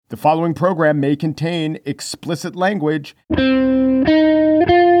The following program may contain explicit language.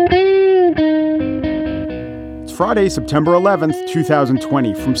 It's Friday, September 11th,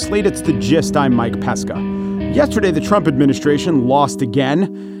 2020. From Slate, it's The Gist. I'm Mike Pesca. Yesterday, the Trump administration lost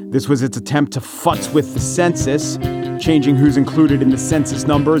again. This was its attempt to futz with the census, changing who's included in the census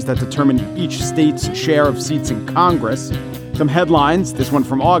numbers that determine each state's share of seats in Congress. Some headlines, this one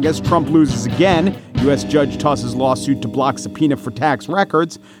from August, Trump loses again. U.S. judge tosses lawsuit to block subpoena for tax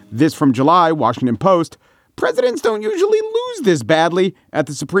records. This from July, Washington Post. Presidents don't usually lose this badly at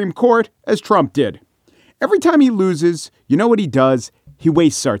the Supreme Court as Trump did. Every time he loses, you know what he does? He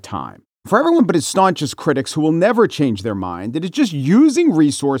wastes our time. For everyone but his staunchest critics who will never change their mind, it is just using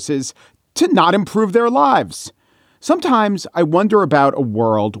resources to not improve their lives. Sometimes I wonder about a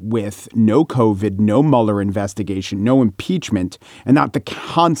world with no COVID, no Mueller investigation, no impeachment, and not the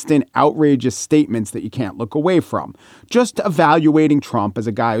constant outrageous statements that you can't look away from. Just evaluating Trump as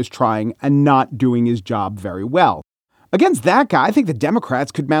a guy who's trying and not doing his job very well. Against that guy, I think the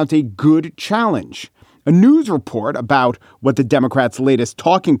Democrats could mount a good challenge. A news report about what the Democrats' latest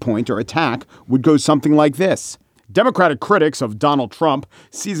talking point or attack would go something like this. Democratic critics of Donald Trump,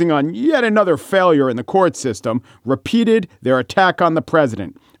 seizing on yet another failure in the court system, repeated their attack on the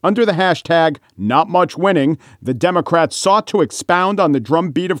president. Under the hashtag #NotMuchWinning, the Democrats sought to expound on the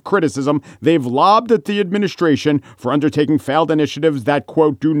drumbeat of criticism they've lobbed at the administration for undertaking failed initiatives that,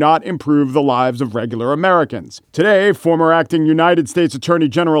 quote, do not improve the lives of regular Americans. Today, former acting United States Attorney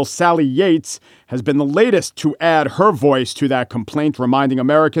General Sally Yates has been the latest to add her voice to that complaint, reminding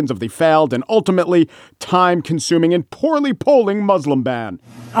Americans of the failed and ultimately time-consuming and poorly polling Muslim ban.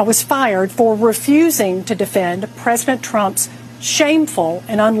 I was fired for refusing to defend President Trump's shameful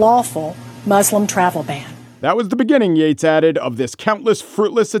and unlawful Muslim travel ban. That was the beginning, Yates added, of this countless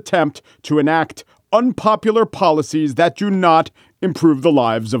fruitless attempt to enact unpopular policies that do not improve the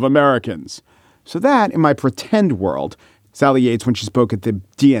lives of Americans. So that, in my pretend world, Sally Yates, when she spoke at the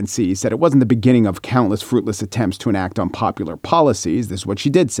DNC, said it wasn't the beginning of countless fruitless attempts to enact unpopular policies. This is what she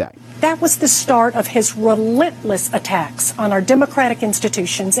did say. That was the start of his relentless attacks on our democratic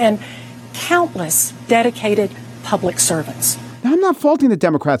institutions and countless dedicated public servants. Now, I'm not faulting the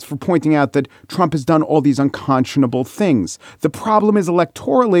Democrats for pointing out that Trump has done all these unconscionable things. The problem is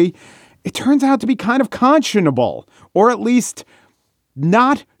electorally, it turns out to be kind of conscionable, or at least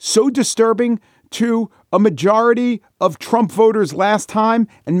not so disturbing to a majority of Trump voters last time,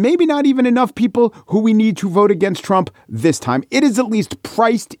 and maybe not even enough people who we need to vote against Trump this time. It is at least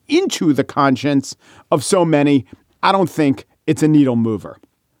priced into the conscience of so many. I don't think it's a needle mover.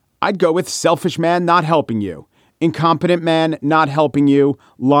 I'd go with selfish man not helping you. Incompetent man not helping you.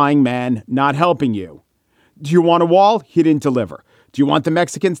 Lying man not helping you. Do you want a wall? He didn't deliver. Do you want the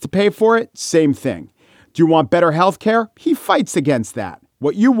Mexicans to pay for it? Same thing. Do you want better health care? He fights against that.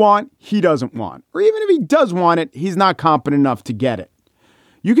 What you want, he doesn't want. Or even if he does want it, he's not competent enough to get it.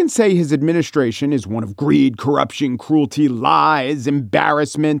 You can say his administration is one of greed, corruption, cruelty, lies,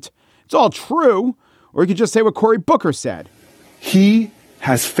 embarrassment. It's all true. Or you could just say what Cory Booker said. He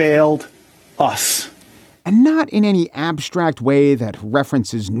has failed us. And not in any abstract way that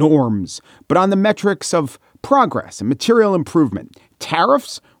references norms, but on the metrics of progress and material improvement.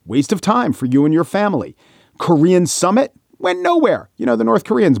 Tariffs, waste of time for you and your family. Korean summit went nowhere. You know, the North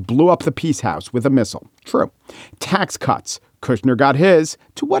Koreans blew up the Peace House with a missile. True. Tax cuts. Kushner got his.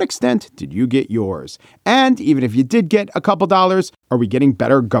 To what extent did you get yours? And even if you did get a couple dollars, are we getting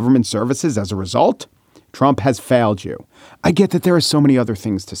better government services as a result? Trump has failed you. I get that there are so many other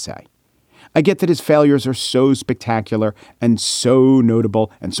things to say. I get that his failures are so spectacular and so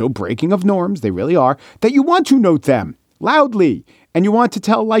notable and so breaking of norms, they really are, that you want to note them loudly. And you want to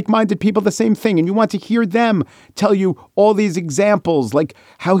tell like-minded people the same thing. And you want to hear them tell you all these examples, like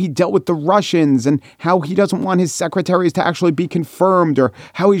how he dealt with the Russians and how he doesn't want his secretaries to actually be confirmed, or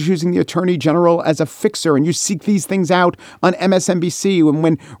how he's using the attorney general as a fixer. And you seek these things out on MSNBC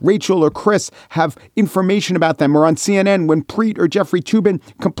when Rachel or Chris have information about them, or on CNN when Preet or Jeffrey Toobin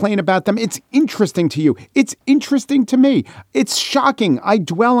complain about them. It's interesting to you. It's interesting to me. It's shocking. I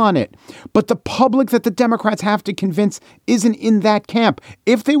dwell on it. But the public that the Democrats have to convince isn't in that camp.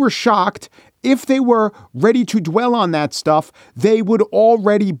 If they were shocked, if they were ready to dwell on that stuff, they would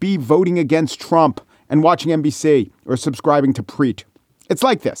already be voting against Trump and watching NBC or subscribing to Preet. It's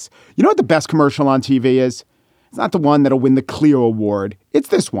like this. You know what the best commercial on TV is? It's not the one that'll win the Clio Award. It's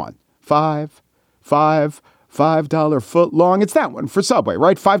this one. $5 foot long. It's that one for Subway,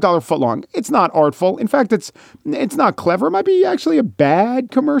 right? $5 foot long. It's not artful. In fact, it's not clever. It might be actually a bad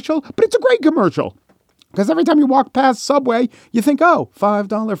commercial, but it's a great commercial. Because every time you walk past Subway, you think, oh, $5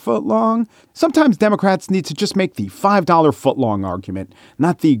 footlong. Sometimes Democrats need to just make the $5 footlong argument,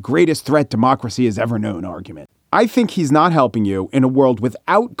 not the greatest threat democracy has ever known argument. I think he's not helping you. In a world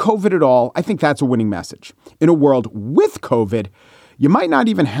without COVID at all, I think that's a winning message. In a world with COVID, you might not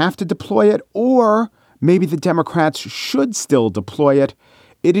even have to deploy it, or maybe the Democrats should still deploy it.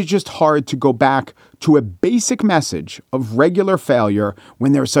 It is just hard to go back to a basic message of regular failure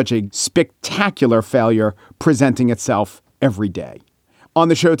when there's such a spectacular failure presenting itself every day. On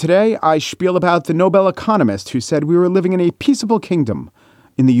the show today, I spiel about the Nobel economist who said we were living in a peaceable kingdom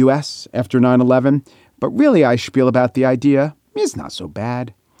in the U.S. after 9/11. But really, I spiel about the idea it's not so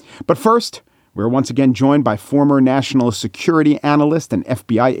bad. But first, we're once again joined by former national security analyst and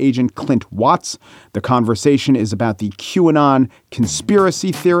FBI agent Clint Watts. The conversation is about the QAnon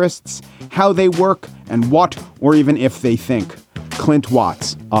conspiracy theorists, how they work, and what or even if they think. Clint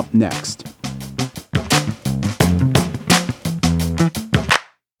Watts up next.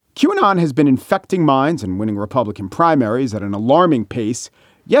 QAnon has been infecting minds and winning Republican primaries at an alarming pace.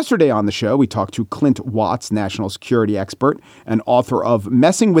 Yesterday on the show, we talked to Clint Watts, national security expert and author of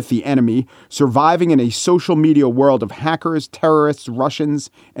Messing with the Enemy, Surviving in a Social Media World of Hackers, Terrorists,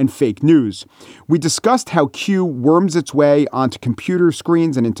 Russians, and Fake News. We discussed how Q worms its way onto computer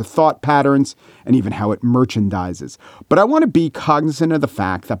screens and into thought patterns, and even how it merchandises. But I want to be cognizant of the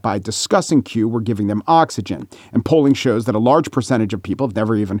fact that by discussing Q, we're giving them oxygen. And polling shows that a large percentage of people have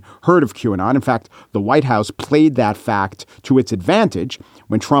never even heard of QAnon. In fact, the White House played that fact to its advantage.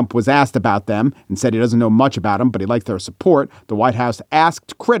 When Trump was asked about them and said he doesn't know much about them, but he liked their support, the White House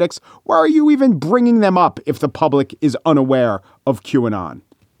asked critics, why are you even bringing them up if the public is unaware of QAnon?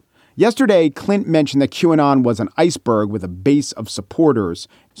 Yesterday, Clint mentioned that QAnon was an iceberg with a base of supporters.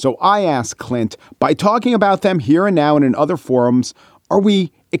 So I asked Clint, by talking about them here and now and in other forums, are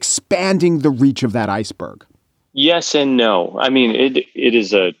we expanding the reach of that iceberg? Yes and no. I mean, it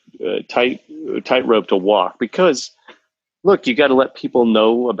is a tightrope to walk because, look, you got to let people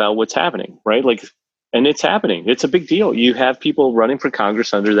know about what's happening, right? And it's happening. It's a big deal. You have people running for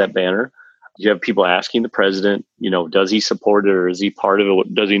Congress under that banner. You have people asking the president, does he support it or is he part of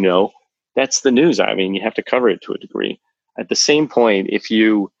it? Does he know? That's the news. I mean, you have to cover it to a degree. At the same point, if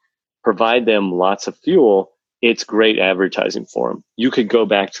you provide them lots of fuel, it's great advertising for them. You could go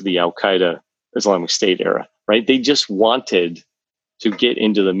back to the Al-Qaeda Islamic State era, right? They just wanted to get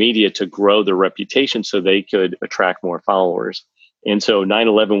into the media to grow their reputation so they could attract more followers. And so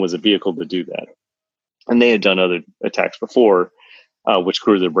 9/11 was a vehicle to do that. And they had done other attacks before, which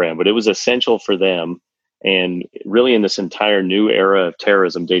grew their brand, but it was essential for them. And really in this entire new era of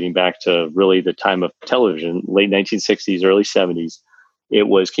terrorism, dating back to really the time of television, late 1960s, early 70s, it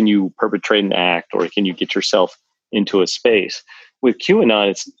was, can you perpetrate an act or can you get yourself into a space? With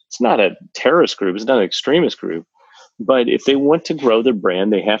QAnon, it's not a terrorist group, it's not an extremist group. But if they want to grow their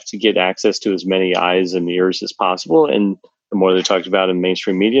brand, they have to get access to as many eyes and ears as possible. And the more they're talked about in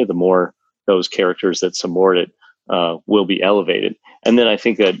mainstream media, the more those characters that support it will be elevated. And then I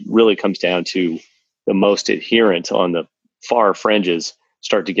think that really comes down to the most adherent on the far fringes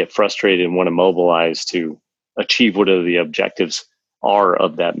start to get frustrated and want to mobilize to achieve whatever the objectives are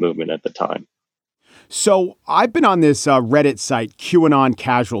of that movement at the time. So I've been on this Reddit site, QAnon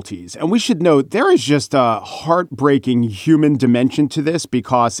Casualties, and we should note there is just a heartbreaking human dimension to this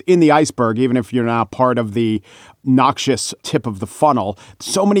because in the iceberg, even if you're not part of the noxious tip of the funnel,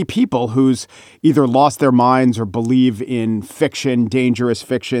 so many people who's either lost their minds or believe in fiction, dangerous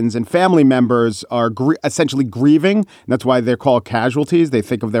fictions, and family members are essentially grieving. And that's why they're called casualties. They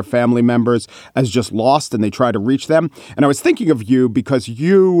think of their family members as just lost and they try to reach them. And I was thinking of you because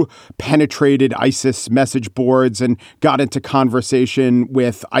you penetrated ISIS message boards and got into conversation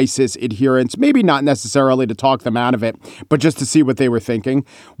with ISIS adherents, maybe not necessarily to talk them out of it, but just to see what they were thinking.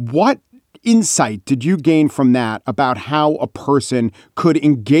 What insight did you gain from that about how a person could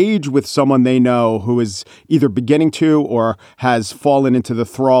engage with someone they know who is either beginning to or has fallen into the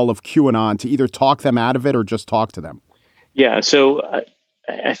thrall of QAnon to either talk them out of it or just talk to them? Yeah, so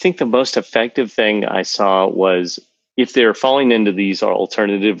I think the most effective thing I saw was if they're falling into these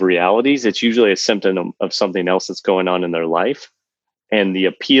alternative realities, it's usually a symptom of something else that's going on in their life. And the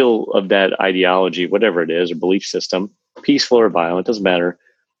appeal of that ideology, whatever it is, or belief system, peaceful or violent, doesn't matter.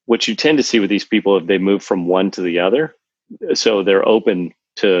 What you tend to see with these people, if they move from one to the other, so they're open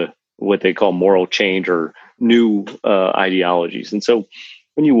to what they call moral change or new ideologies. And so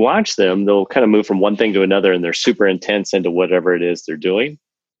when you watch them, they'll kind of move from one thing to another and they're super intense into whatever it is they're doing.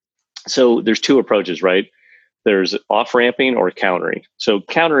 So there's two approaches, right? There's off-ramping or countering. So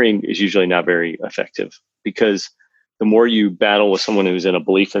countering is usually not very effective because the more you battle with someone who's in a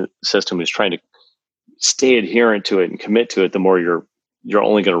belief system who's trying to stay adherent to it and commit to it, the more you're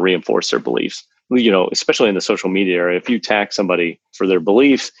only going to reinforce their beliefs. Especially in the social media area, if you attack somebody for their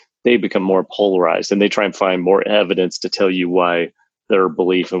beliefs, they become more polarized and they try and find more evidence to tell you why their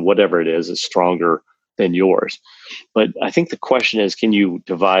belief and whatever it is stronger than yours. But I think the question is, can you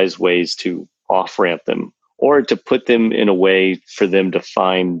devise ways to off-ramp them or to put them in a way for them to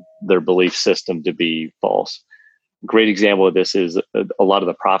find their belief system to be false? A great example of this is a lot of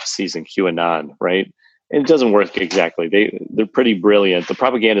the prophecies in QAnon, right? And it doesn't work exactly. They're pretty brilliant. The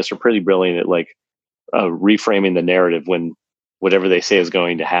propagandists are pretty brilliant at reframing the narrative when whatever they say is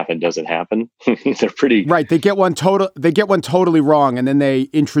going to happen doesn't happen. They're pretty right. They get one totally wrong, and then they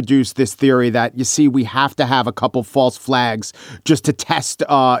introduce this theory that we have to have a couple false flags just to test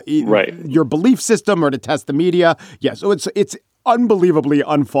your belief system or to test the media. Yeah, so it's unbelievably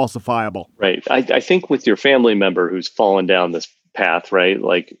unfalsifiable. Right. I think with your family member who's fallen down this path, right?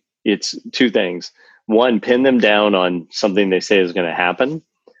 Like it's two things. One, pin them down on something they say is going to happen.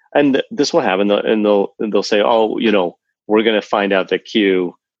 And this will happen, and they'll say, "Oh, we're going to find out that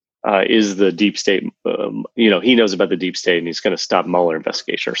Q is the deep state. He knows about the deep state, and he's going to stop Mueller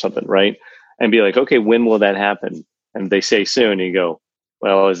investigation or something, right?" And be like, "Okay, when will that happen?" And they say soon. And you go,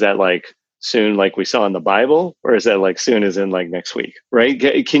 "Well, is that like soon, like we saw in the Bible, or is that like soon as in like next week?" Right?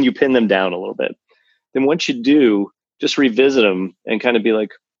 Can you pin them down a little bit? Then once you do, just revisit them and kind of be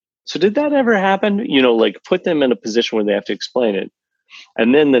like, "So did that ever happen?" Put them in a position where they have to explain it.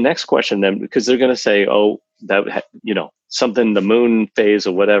 And then the next question, then, because they're going to say, "Oh, that something, the moon phase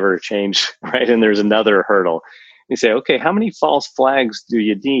or whatever changed," right? And there's another hurdle. You say, "Okay, how many false flags do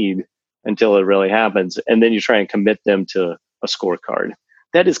you need until it really happens?" And then you try and commit them to a scorecard.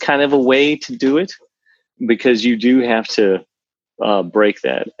 That is kind of a way to do it, because you do have to break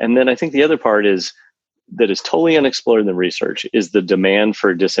that. And then I think the other part is that is totally unexplored in the research is the demand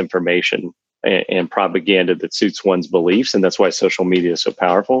for disinformation and propaganda that suits one's beliefs. And that's why social media is so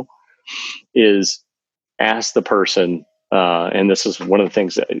powerful, is ask the person, and this is one of the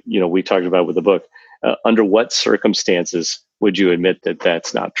things that, we talked about with the book, under what circumstances would you admit that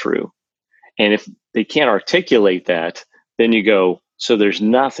that's not true? And if they can't articulate that, then you go, so there's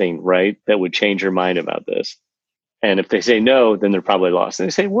nothing, right, that would change your mind about this. And if they say no, then they're probably lost. And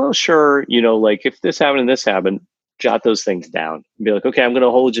they say, well, sure, if this happened and this happened, jot those things down and be like, okay, I'm going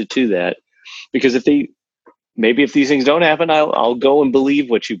to hold you to that. Because if these things don't happen, I'll go and believe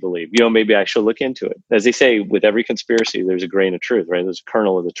what you believe. Maybe I should look into it. As they say, with every conspiracy, there's a grain of truth, right? There's a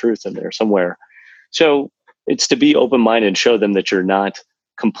kernel of the truth in there somewhere. So it's to be open-minded and show them that you're not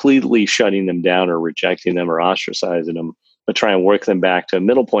completely shutting them down or rejecting them or ostracizing them, but try and work them back to a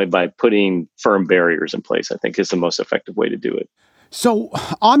middle point by putting firm barriers in place, I think is the most effective way to do it. So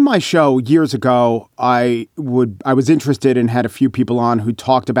on my show years ago, I was interested and had a few people on who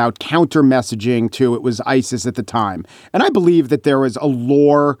talked about counter messaging to, it was ISIS at the time. And I believe that there was a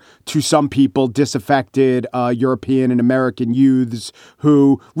lure to some people, disaffected European and American youths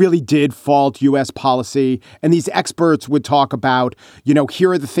who really did fault U.S. policy. And these experts would talk about,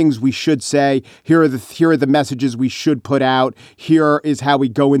 here are the things we should say. Here are the messages we should put out. Here is how we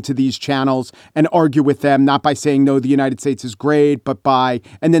go into these channels and argue with them, not by saying, no, the United States is great,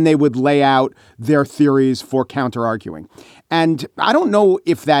 and then they would lay out their theories for counter-arguing. And I don't know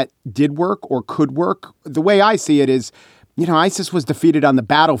if that did work or could work. The way I see it is, ISIS was defeated on the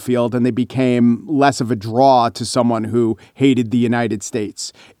battlefield and they became less of a draw to someone who hated the United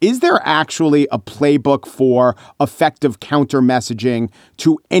States. Is there actually a playbook for effective counter-messaging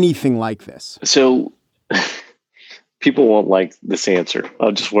to anything like this? So people won't like this answer.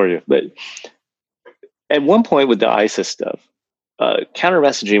 I'll just warn you. But at one point with the ISIS stuff, counter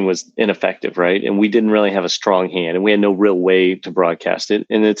messaging was ineffective, right? And we didn't really have a strong hand and we had no real way to broadcast it.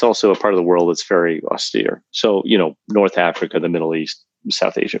 And it's also a part of the world that's very austere. So, North Africa, the Middle East,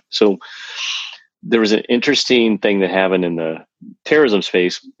 South Asia. So there was an interesting thing that happened in the terrorism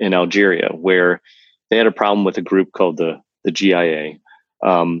space in Algeria, where they had a problem with a group called the GIA,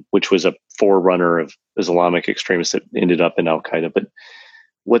 which was a forerunner of Islamic extremists that ended up in Al-Qaeda. But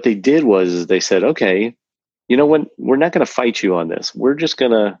what they did was they said, okay, you know what? We're not going to fight you on this. We're just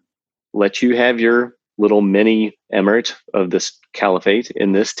going to let you have your little mini emirate of this caliphate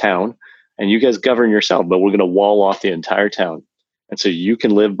in this town, and you guys govern yourself, but we're going to wall off the entire town. And so you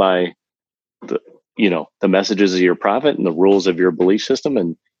can live by the messages of your prophet and the rules of your belief system,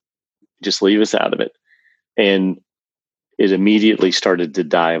 and just leave us out of it. And it immediately started to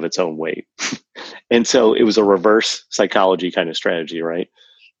die of its own weight. And so it was a reverse psychology kind of strategy, right?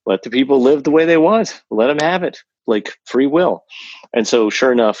 Let the people live the way they want. Let them have it, like free will. And so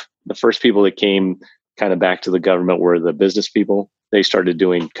sure enough, the first people that came kind of back to the government were the business people they started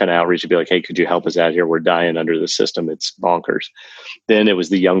doing kind of outreach to be like, hey, could you help us out here? We're dying under the system. It's bonkers. Then it was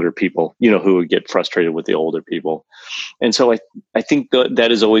the younger people, who would get frustrated with the older people. And so I think that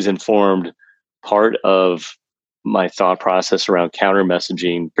has always informed part of my thought process around counter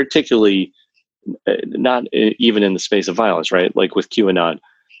messaging, particularly not even in the space of violence, right? Like with QAnon.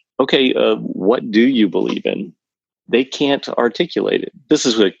 Okay, what do you believe in? They can't articulate it. This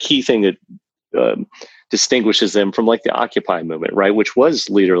is a key thing that distinguishes them from like the Occupy movement, right? Which was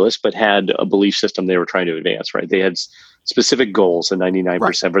leaderless, but had a belief system they were trying to advance, right? They had specific goals, the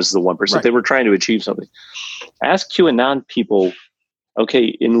 99% versus the 1%. Right. They were trying to achieve something. Ask QAnon people, okay,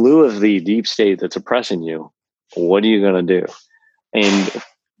 in lieu of the deep state that's oppressing you, what are you going to do? And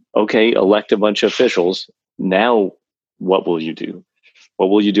okay, elect a bunch of officials. Now, what will you do? What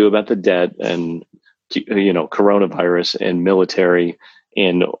will you do about the debt and, coronavirus and military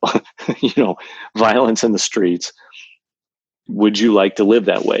and, violence in the streets? Would you like to live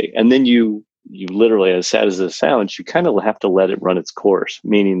that way? And then you literally, as sad as it sounds, you kind of have to let it run its course,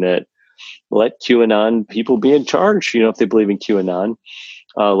 meaning that let QAnon people be in charge, if they believe in QAnon,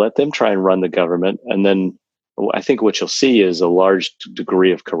 let them try and run the government. And then I think what you'll see is a large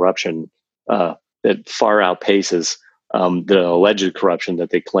degree of corruption that far outpaces the alleged corruption that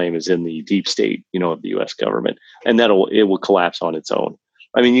they claim is in the deep state, of the U.S. government, and it will collapse on its own.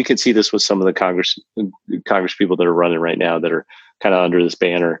 I mean, you can see this with some of the Congress people that are running right now that are kind of under this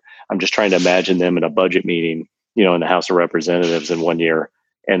banner. I'm just trying to imagine them in a budget meeting, in the House of Representatives in 1 year,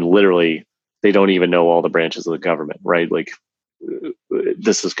 and literally they don't even know all the branches of the government, right? Like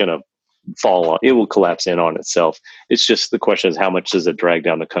this is going to fall on, it will collapse in on itself. It's just the question is how much does it drag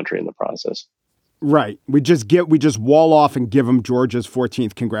down the country in the process? Right. We just wall off and give them Georgia's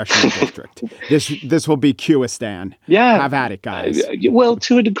 14th congressional district. This will be Q-istan. Yeah. Have at it, guys. Well,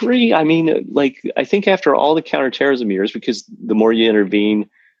 to a degree. I mean, I think after all the counterterrorism years, because the more you intervene,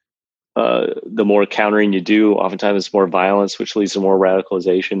 the more countering you do, oftentimes it's more violence, which leads to more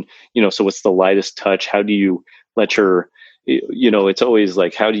radicalization. So what's the lightest touch? How do you let it's always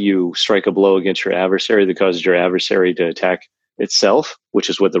like, how do you strike a blow against your adversary that causes your adversary to attack itself, which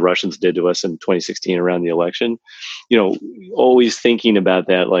is what the Russians did to us in 2016 around the election. Always thinking about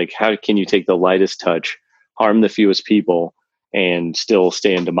that, like how can you take the lightest touch, harm the fewest people, and still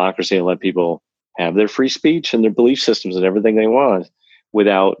stay in democracy and let people have their free speech and their belief systems and everything they want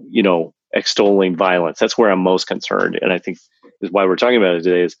without, extolling violence. That's where I'm most concerned. And I think is why we're talking about it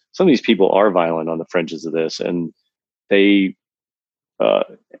today is some of these people are violent on the fringes of this, and they're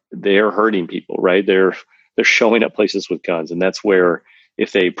hurting people, right? They're showing up places with guns. And that's where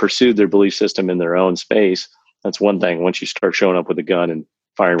if they pursued their belief system in their own space, that's one thing. Once you start showing up with a gun and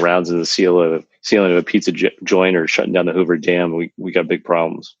firing rounds in the ceiling of a pizza joint or shutting down the Hoover Dam, we got big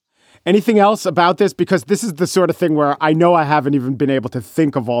problems. Anything else about this? Because this is the sort of thing where I know I haven't even been able to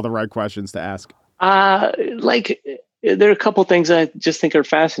think of all the right questions to ask. There are a couple things I just think are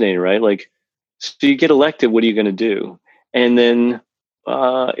fascinating, right? Like, so you get elected, what are you going to do? And then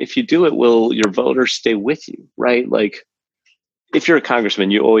if you do it, will your voters stay with you, right? Like, if you're a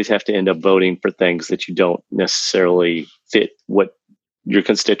congressman, you always have to end up voting for things that you don't necessarily fit what your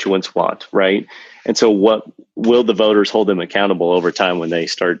constituents want, right? And so what will the voters hold them accountable over time when they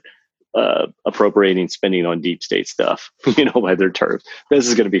start appropriating spending on deep state stuff, by their turf? This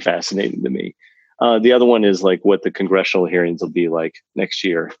is going to be fascinating to me. The other one is like what the congressional hearings will be like next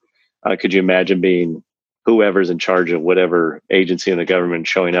year. Could you imagine being whoever's in charge of whatever agency in the government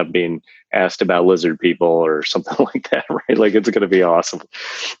showing up being asked about lizard people or something like that, right? Like, it's going to be awesome.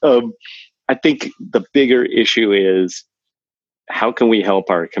 I think the bigger issue is how can we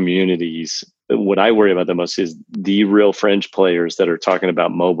help our communities? What I worry about the most is the real fringe players that are talking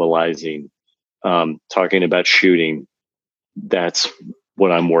about mobilizing, talking about shooting. That's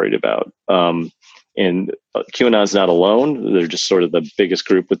what I'm worried about. And QAnon's not alone. They're just sort of the biggest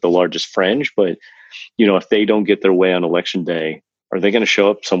group with the largest fringe. But, if they don't get their way on election day, are they going to show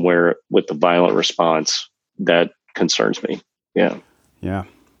up somewhere with the violent response? That concerns me. Yeah. Yeah.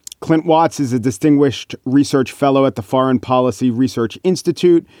 Clint Watts is a distinguished research fellow at the Foreign Policy Research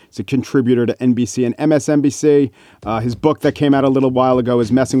Institute. He's a contributor to NBC and MSNBC. His book that came out a little while ago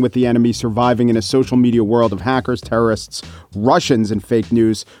is Messing with the Enemy, Surviving in a Social Media World of Hackers, Terrorists, Russians, and Fake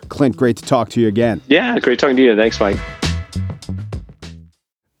News. Clint, great to talk to you again. Yeah, great talking to you. Thanks, Mike.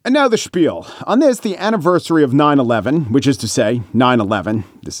 And now the spiel. On this, the anniversary of 9/11, which is to say 9/11,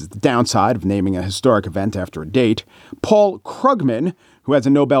 this is the downside of naming a historic event after a date, Paul Krugman, who has a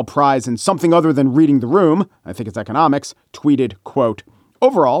Nobel Prize in something other than reading the room, I think it's economics, tweeted, quote,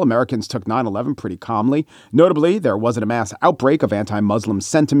 Overall, Americans took 9/11 pretty calmly. Notably, there wasn't a mass outbreak of anti-Muslim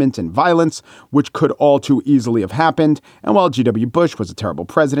sentiment and violence, which could all too easily have happened. And while G.W. Bush was a terrible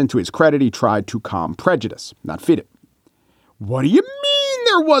president, to his credit, he tried to calm prejudice, not feed it. What do you mean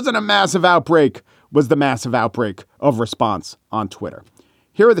there wasn't a massive outbreak? Was the massive outbreak of response on Twitter.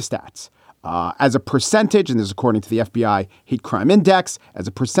 Here are the stats. As a percentage, and this is according to the FBI Hate Crime Index, as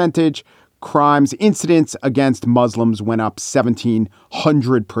a percentage, crimes, incidents against Muslims went up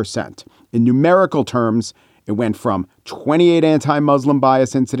 1,700%. In numerical terms, it went from 28 anti-Muslim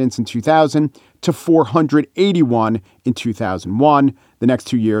bias incidents in 2000 to 481 in 2001. The next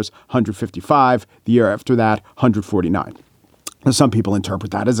 2 years, 155. The year after that, 149. Now, some people interpret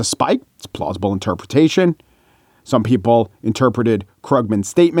that as a spike. It's a plausible interpretation. Some people interpreted Krugman's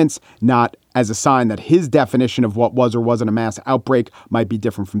statements not as a sign that his definition of what was or wasn't a mass outbreak might be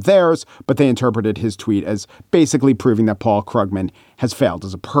different from theirs, but they interpreted his tweet as basically proving that Paul Krugman has failed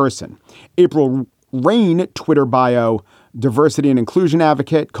as a person. April Rain, Twitter bio, diversity and inclusion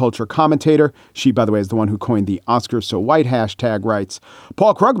advocate, culture commentator. She, by the way, is the one who coined the Oscars So White hashtag, writes,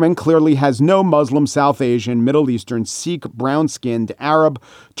 Paul Krugman clearly has no Muslim, South Asian, Middle Eastern, Sikh, brown-skinned, Arab,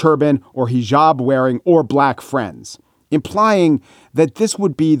 turban, or hijab-wearing, or black friends, implying that this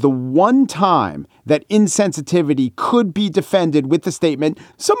would be the one time that insensitivity could be defended with the statement,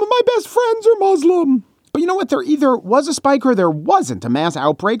 some of my best friends are Muslim. But you know what? There either was a spike or there wasn't a mass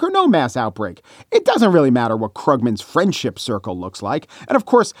outbreak or no mass outbreak. It doesn't really matter what Krugman's friendship circle looks like. And of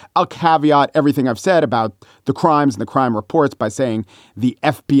course, I'll caveat everything I've said about the crimes and the crime reports by saying the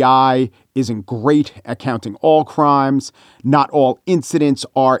FBI isn't great at counting all crimes. Not all incidents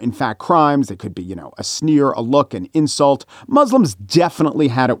are, in fact, crimes. They could be, a sneer, a look, an insult. Muslims definitely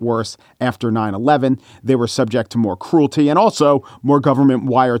had it worse after 9/11. They were subject to more cruelty and also more government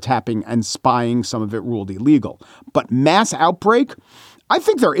wiretapping and spying. Some of it ruled illegal. But mass outbreak? I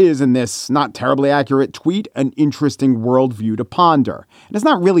think there is in this not terribly accurate tweet an interesting worldview to ponder. And it's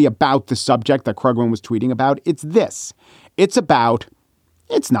not really about the subject that Krugman was tweeting about. It's this. It's about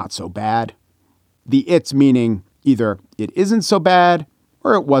it's not so bad. The it's meaning either it isn't so bad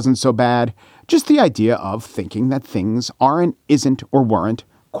or it wasn't so bad. Just the idea of thinking that things aren't, isn't, or weren't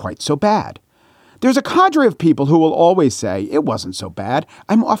quite so bad. There's a cadre of people who will always say it wasn't so bad.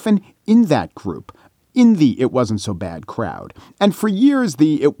 I'm often in that group. In the it wasn't so bad crowd. And for years,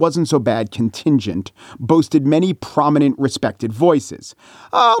 the it wasn't so bad contingent boasted many prominent, respected voices.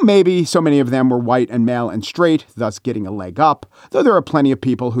 Oh, maybe so many of them were white and male and straight, thus getting a leg up, though there are plenty of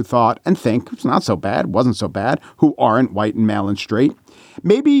people who thought and think it's not so bad, wasn't so bad, who aren't white and male and straight.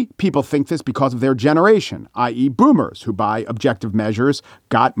 Maybe people think this because of their generation, i.e. boomers, who by objective measures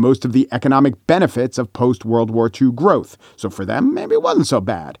got most of the economic benefits of post-World War II growth. So for them, maybe it wasn't so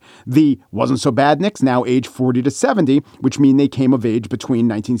bad. The wasn't so badniks now age 40 to 70, which mean they came of age between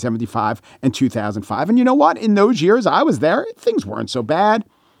 1975 and 2005. And you know what? In those years, I was there. Things weren't so bad.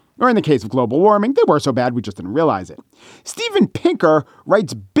 Or in the case of global warming, they were so bad we just didn't realize it. Steven Pinker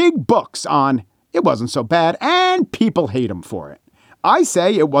writes big books on it wasn't so bad, and people hate him for it. I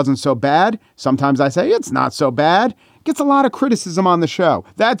say it wasn't so bad. Sometimes I say it's not so bad. Gets a lot of criticism on the show.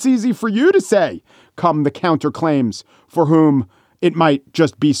 That's easy for you to say, come the counterclaims for whom it might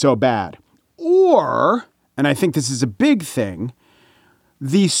just be so bad. Or, and I think this is a big thing,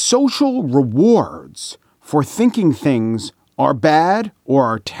 the social rewards for thinking things are bad or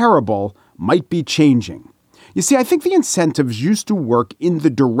are terrible might be changing. You see, I think the incentives used to work in the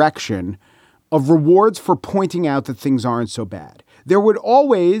direction of rewards for pointing out that things aren't so bad. There would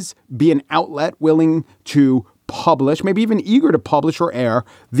always be an outlet willing to publish, maybe even eager to publish or air,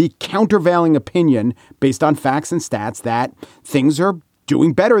 the countervailing opinion based on facts and stats that things are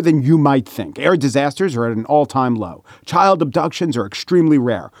doing better than you might think. Air disasters are at an all-time low. Child abductions are extremely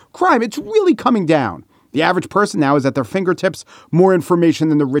rare. Crime, it's really coming down. The average person now is at their fingertips more information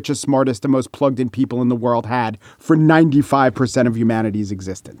than the richest, smartest, and most plugged-in people in the world had for 95% of humanity's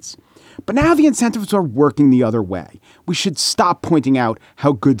existence. But now the incentives are working the other way. We should stop pointing out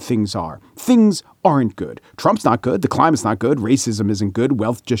how good things are. Things aren't good. Trump's not good. The climate's not good. Racism isn't good.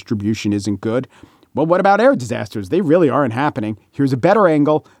 Wealth distribution isn't good. Well, what about air disasters? They really aren't happening. Here's a better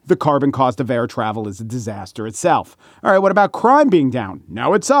angle. The carbon cost of air travel is a disaster itself. All right, what about crime being down?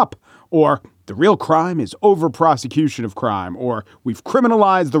 Now it's up. Or the real crime is over-prosecution of crime. Or we've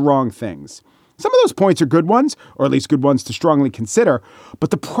criminalized the wrong things. Some of those points are good ones, or at least good ones to strongly consider.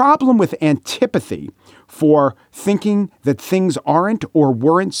 But the problem with antipathy for thinking that things aren't or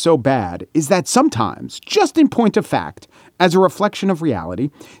weren't so bad is that sometimes, just in point of fact, as a reflection of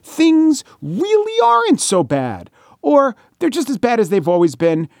reality, things really aren't so bad. or they're just as bad as they've always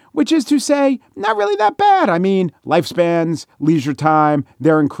been, which is to say, not really that bad. I mean, lifespans, leisure time,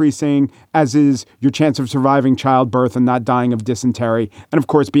 they're increasing, as is your chance of surviving childbirth and not dying of dysentery. And of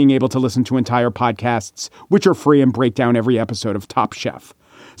course, being able to listen to entire podcasts, which are free and break down every episode of Top Chef.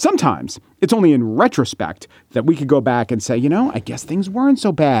 Sometimes it's only in retrospect that we could go back and say, I guess things weren't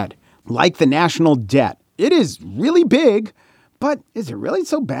so bad. Like the national debt. It is really big, but is it really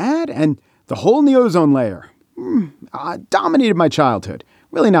so bad? And the hole in the ozone layer dominated my childhood.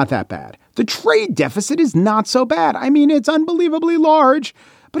 Really not that bad. The trade deficit is not so bad. I mean, it's unbelievably large,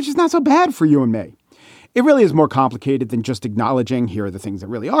 but it's just not so bad for you and me. It really is more complicated than just acknowledging here are the things that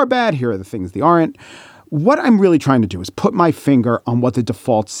really are bad, here are the things that aren't. What I'm really trying to do is put my finger on what the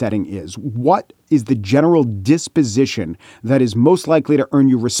default setting is. What is the general disposition that is most likely to earn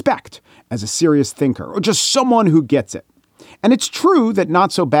you respect as a serious thinker or just someone who gets it? And it's true that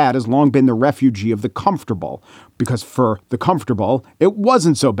not so bad has long been the refugee of the comfortable, because for the comfortable, it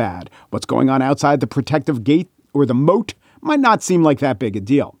wasn't so bad. What's going on outside the protective gate or the moat might not seem like that big a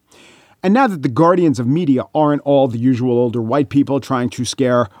deal. And now that the guardians of media aren't all the usual older white people trying to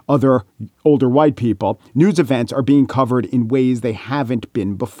scare other older white people, news events are being covered in ways they haven't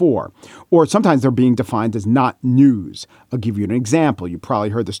been before. Or sometimes they're being defined as not news. I'll give you an example. You probably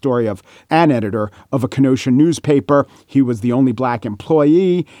heard the story of an editor of a Kenosha newspaper. He was the only black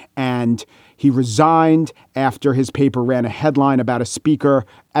employee, and he resigned after his paper ran a headline about a speaker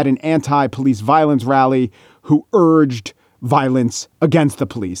at an anti-police violence rally who urged violence against the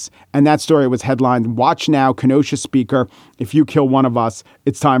police. And that story was headlined, "Watch Now, Kenosha Speaker. If you kill one of us,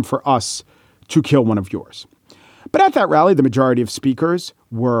 it's time for us to kill one of yours." But at that rally, the majority of speakers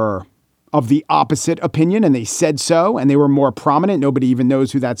were of the opposite opinion, and they said so, and they were more prominent. Nobody even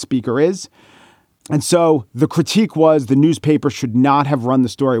knows who that speaker is. And so the critique was the newspaper should not have run the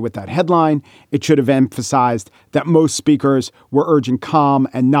story with that headline. It should have emphasized that most speakers were urging calm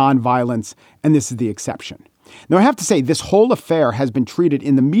and nonviolence, and this is the exception. Now, I have to say, this whole affair has been treated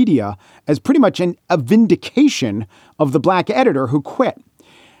in the media as pretty much a vindication of the black editor who quit.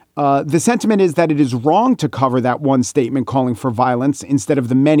 The sentiment is that it is wrong to cover that one statement calling for violence instead of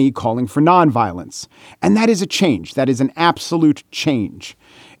the many calling for nonviolence. And that is a change. That is an absolute change.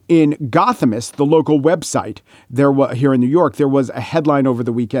 In Gothamist, the local website here in New York, there was a headline over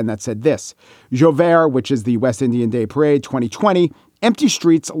the weekend that said this: Joubert, which is the West Indian Day Parade 2020, empty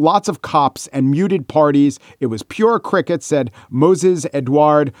streets, lots of cops, and muted parties. It was pure cricket, said Moses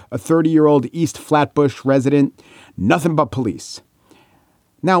Edouard, a 30-year-old East Flatbush resident. Nothing but police.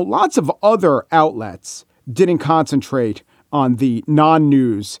 Now, lots of other outlets didn't concentrate on the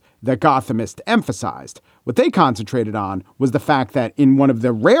non-news that Gothamist emphasized. What they concentrated on was the fact that in one of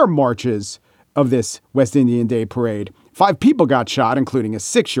the rare marches of this West Indian Day Parade, 5 people got shot, including a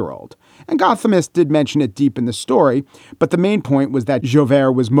 6-year-old. And Gothamist did mention it deep in the story, but the main point was that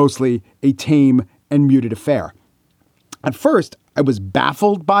Joubert was mostly a tame and muted affair. At first, I was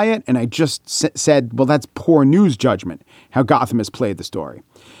baffled by it, and I just said, well, that's poor news judgment, how Gothamist played the story.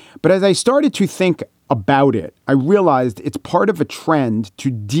 But as I started to think about it, I realized it's part of a trend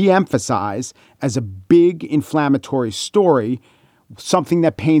to de-emphasize as a big inflammatory story something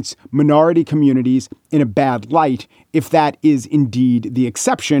that paints minority communities in a bad light, if that is indeed the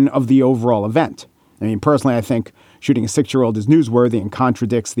exception of the overall event. I mean, personally, I think shooting a 6-year-old is newsworthy and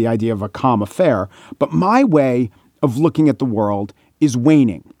contradicts the idea of a calm affair. But my way of looking at the world is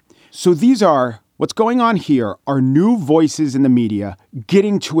waning. So what's going on here are new voices in the media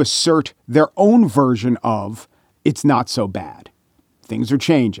getting to assert their own version of it's not so bad. Things are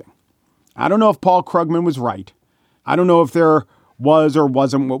changing. I don't know if Paul Krugman was right. I don't know if there was or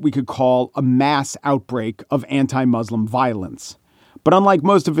wasn't what we could call a mass outbreak of anti-Muslim violence. But unlike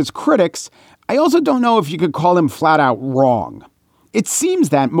most of his critics, I also don't know if you could call him flat out wrong. It seems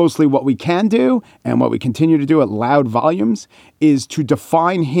that mostly what we can do and what we continue to do at loud volumes is to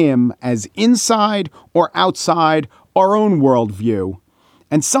define him as inside or outside our own worldview.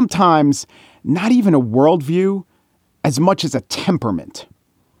 And sometimes not even a worldview as much as a temperament.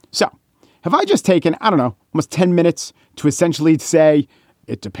 So, have I just taken, almost 10 minutes to essentially say,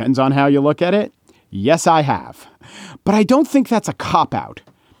 it depends on how you look at it? Yes, I have. But I don't think that's a cop-out.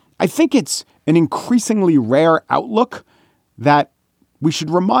 I think it's an increasingly rare outlook that we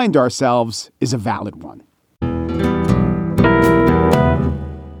should remind ourselves is a valid one.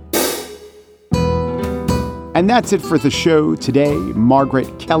 And that's it for the show today.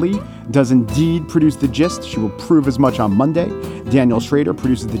 Margaret Kelly does indeed produce The Gist. She will prove as much on Monday. Daniel Schrader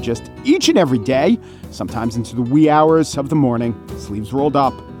produces The Gist each and every day, sometimes into the wee hours of the morning, sleeves rolled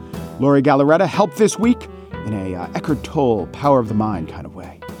up. Lori Galaretta helped this week in a Eckhart Tolle, Power of the Mind kind of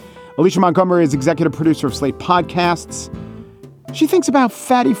way. Alicia Montgomery is executive producer of Slate Podcasts. She thinks about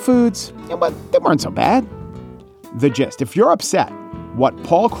fatty foods, but they weren't so bad. The Gist. If you're upset, what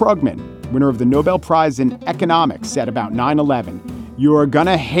Paul Krugman, winner of the Nobel Prize in Economics, said about 9/11, you're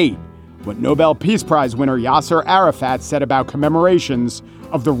gonna hate what Nobel Peace Prize winner Yasser Arafat said about commemorations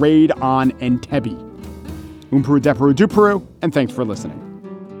of the raid on Entebbe. Umperu Deperu Duperu, and thanks for listening.